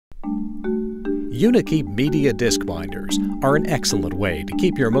UniKeep media disc binders are an excellent way to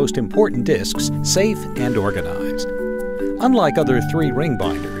keep your most important discs safe and organized. Unlike other 3-ring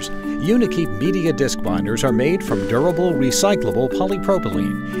binders, UniKeep media disc binders are made from durable, recyclable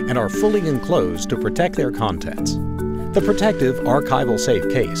polypropylene and are fully enclosed to protect their contents. The protective, archival-safe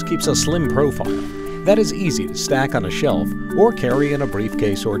case keeps a slim profile that is easy to stack on a shelf or carry in a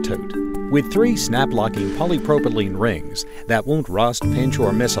briefcase or tote. With 3 snap-locking polypropylene rings that won't rust, pinch,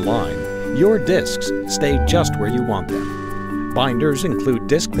 or misalign, your discs stay just where you want them. Binders include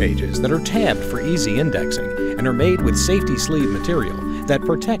disc pages that are tabbed for easy indexing and are made with safety sleeve material that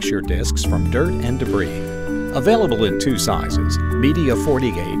protects your discs from dirt and debris. Available in 2 sizes, Media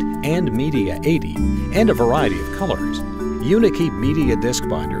 48 and Media 80, and a variety of colors, UniKeep media disc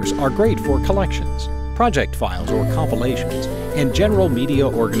binders are great for collections, project files or compilations, and general media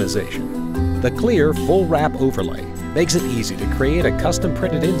organization. The clear, full-wrap overlay makes it easy to create a custom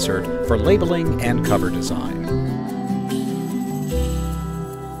printed insert for labeling and cover design.